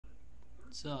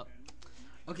So,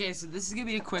 okay, so this is gonna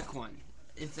be a quick one.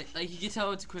 It's like you can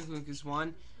tell it's a quick one because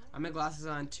one, I have my glasses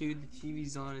on. Two, the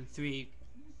TV's on, and three,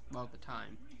 well, the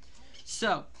time.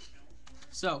 So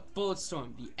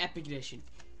BulletStorm, the Epic Edition.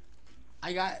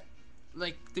 I got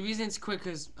like the reason it's quick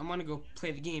because I want to go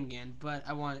play the game again, but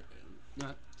I want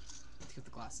not to get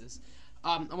the glasses.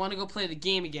 I want to go play the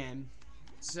game again.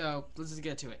 So let's just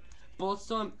get to it.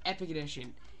 BulletStorm Epic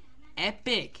Edition.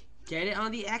 Epic. Get it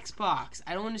on the Xbox.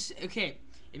 I don't understand. Okay,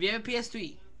 if you have a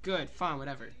PS3, good, fine,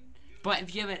 whatever. But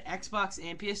if you have an Xbox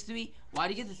and PS3, why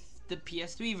do you get the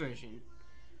PS3 version?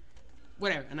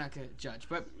 Whatever, I'm not gonna judge.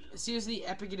 But seriously,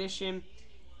 Epic Edition,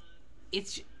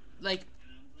 it's like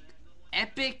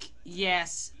Epic,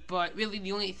 yes, but really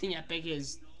the only thing Epic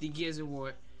is the Gears of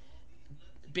War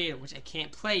beta, which I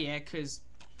can't play yet because,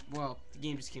 well, the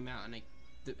game just came out and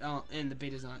the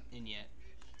beta's not in yet.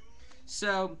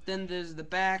 So then there's the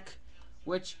back,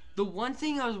 which the one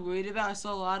thing I was worried about, I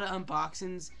saw a lot of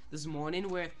unboxings this morning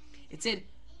where it said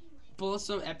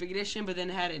BulletStorm Epic Edition, but then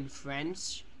it had it in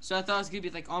French. So I thought it was gonna be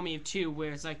like Army of Two,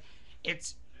 where it's kind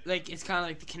of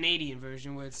like the Canadian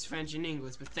version where it's French and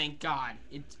English. But thank God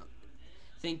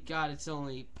it's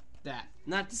only that.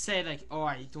 Not to say like, oh,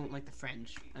 I don't like the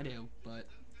French. I do, but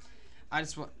I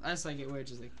just like it where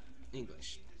it's just like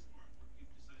English.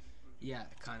 Yeah,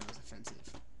 it kind of was offensive.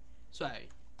 Sorry.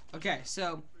 Okay,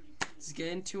 so let's get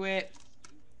into it.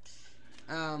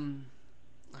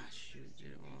 Shoot, did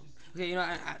it wrong. Okay, you know,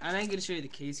 I'm not gonna show you the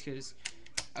case because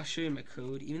I'll show you my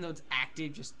code. Even though it's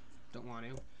active, just don't want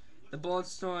to. The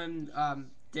BulletStorm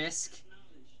disc.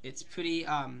 It's pretty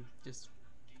it's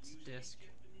a disc.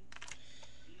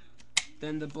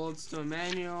 Then the BulletStorm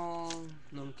manual.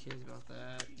 No one cares about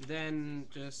that. Then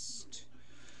just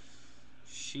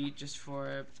sheet just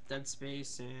for Dead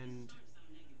Space and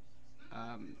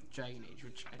Dragon Age,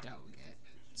 which I doubt we'll get.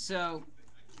 So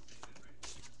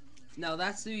now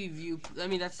that's the review. I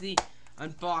mean, that's the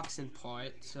unboxing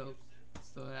part. So let's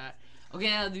throw that. Okay,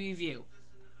 now the review.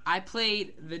 I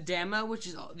played the demo, which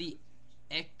is the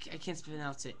I can't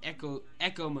pronounce it.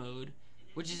 Echo mode,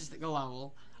 which is like a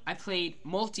level. I played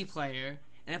multiplayer,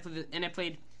 and I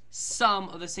played some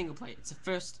of the single player. It's the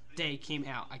first day it came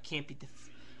out. I can't beat it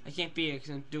because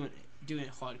I'm doing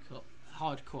it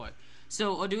hardcore.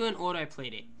 So I'll do an order I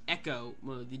played it. Echo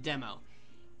mode, the demo.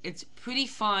 It's pretty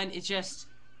fun. It's just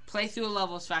play through a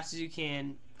level as fast as you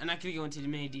can. I'm not gonna go into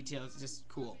many details. It's just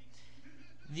cool.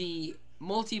 The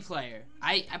multiplayer.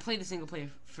 I played the single player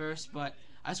first, but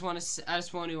I just want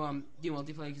to do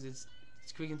multiplayer because it's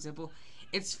quick and simple.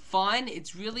 It's fun.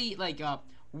 It's really like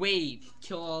wave,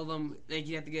 kill all of them. Like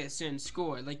you have to get a certain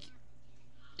score. Like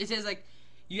it says like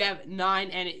you have 9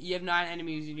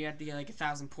 enemies and you have to get like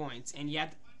 1,000 points, and you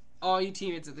have all your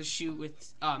teammates have to shoot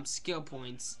with skill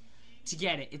points to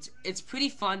get it. It's pretty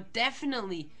fun.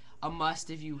 Definitely a must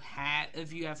if you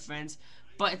have friends.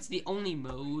 But it's the only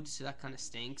mode, so that kind of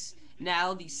stinks.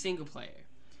 Now the single player.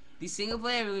 The single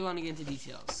player, I really want to get into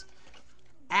details.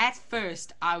 At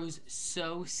first, I was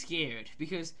so scared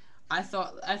because I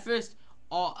thought at first,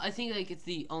 I think like it's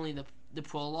only the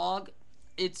prologue.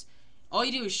 It's all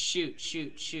you do is shoot.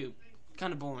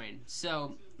 Kind of boring.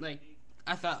 So like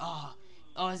I thought,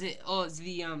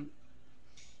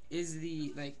 is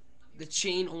the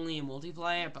chain only in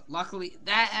multiplayer? But luckily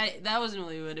that wasn't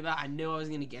really worried about. I knew I was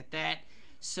gonna get that.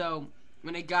 So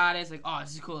when I got it, it's like, oh,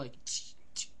 this is cool. Like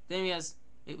then he has.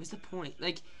 It was the point.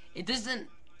 Like it doesn't.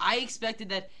 I expected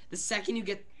that the second you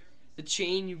get the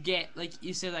chain, you get like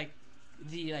you said like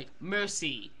the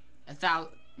mercy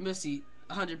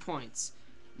 100 points.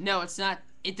 No, it's not.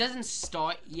 It doesn't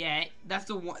start yet. That's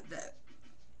the one.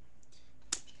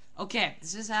 Okay,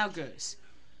 this is how it goes.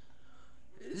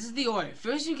 This is the order.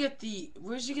 First you get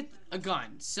a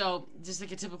gun. So just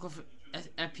like a typical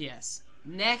FPS.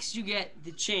 Next you get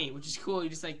the chain, which is cool. You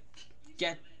just like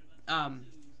get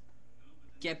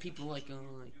people like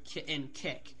and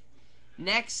kick.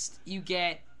 Next you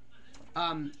get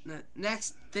then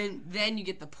you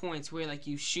get the points where like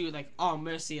you shoot like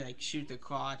mercy, like shoot the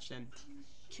crotch and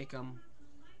kick them.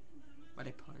 Why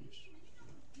they punch?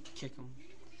 Kick them.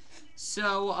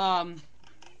 So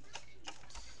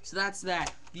so that's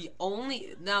that. This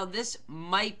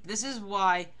is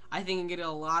why I think I'm gonna get a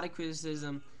lot of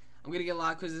criticism. I'm gonna get a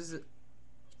lot of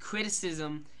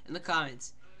criticism in the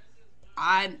comments.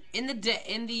 I'm in the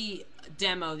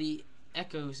demo, the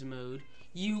echoes mode.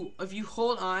 If you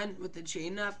hold on with the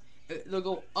chain enough, they'll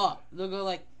go up.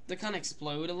 They'll kind of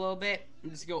explode a little bit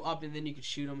and just go up, and then you can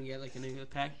shoot them and get like another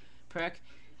perk.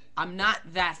 I'm not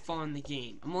that far in the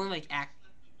game. I'm only like Act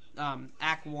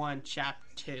 1, Chapter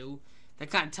 2.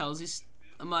 That kind of tells you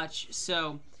much.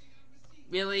 So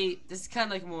really, this is kind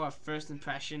of like more of first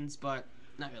impressions, but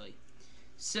not really.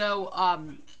 So,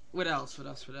 what else? What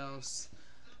else? What else?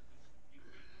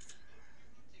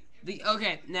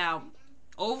 Okay, now,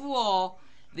 overall,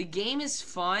 the game is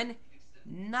fun.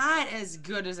 Not as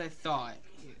good as I thought.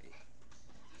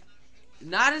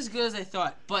 Not as good as I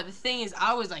thought. But the thing is,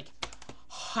 I was like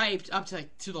hyped up to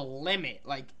to the limit,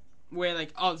 like where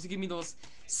like, oh, this is gonna be the most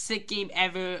sick game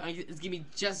ever. It's gonna be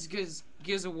just as good as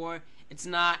Gears of War. It's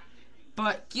not.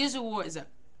 But Gears of War is an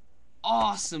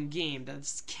awesome game that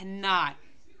just cannot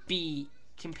be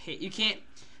compared. You can't.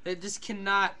 That just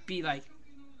cannot be like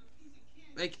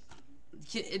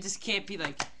it just can't be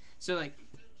like so like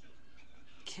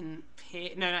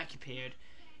compared. No, not compared.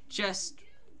 Just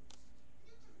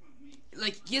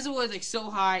like Gears of War is like so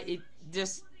high. It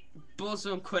just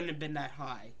BulletStorm couldn't have been that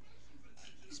high.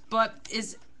 But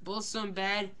is BulletStorm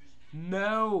bad?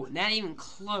 No, not even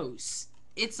close.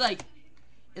 It's like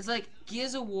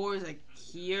Gears of War is like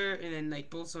here, and then like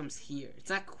BulletStorm's here. It's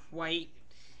not quite.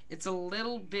 It's a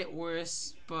little bit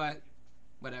worse, but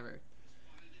whatever.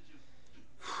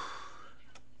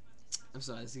 I'm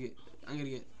sorry. This is gonna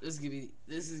be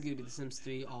The Sims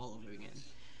 3 all over again.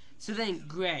 So then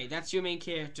Gray, that's your main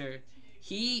character.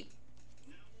 He's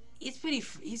pretty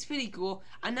cool.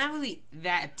 I'm not really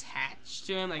that attached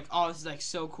to him. Like, oh, this is like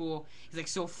so cool. He's like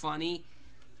so funny.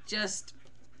 Just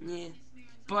yeah.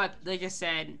 But like I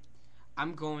said,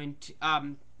 I'm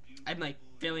like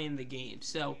filling the game.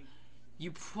 So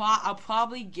I'll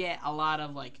probably get a lot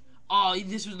of like, oh,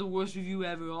 this was the worst review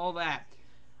ever, all that.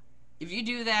 If you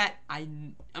do that,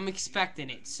 I'm expecting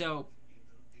it. So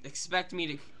I'm expecting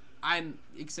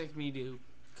me to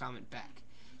comment back.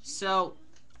 So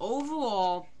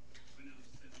overall,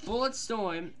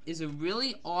 BulletStorm is a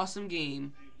really awesome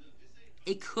game.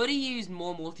 It could have used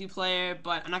more multiplayer,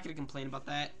 but I'm not gonna complain about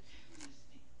that.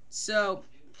 So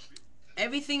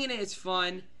everything in it is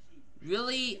fun,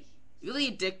 really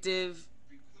addictive.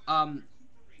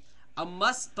 A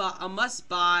must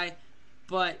buy,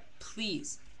 but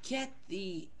please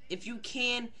if you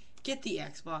can get the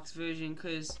Xbox version,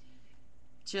 because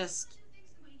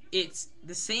it's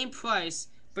the same price,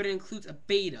 but it includes a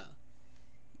beta.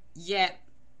 Yet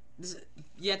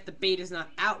the beta's not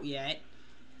out yet.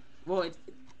 Well,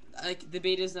 the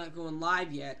beta's not going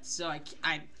live yet, so I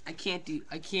can't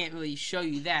really show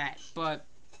you that. But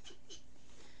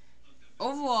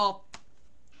overall,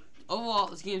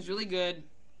 this game's really good.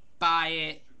 Buy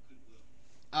it.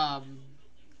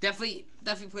 Definitely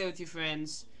play with your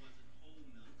friends.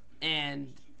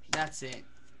 And that's it.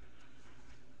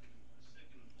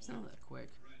 It's not that quick.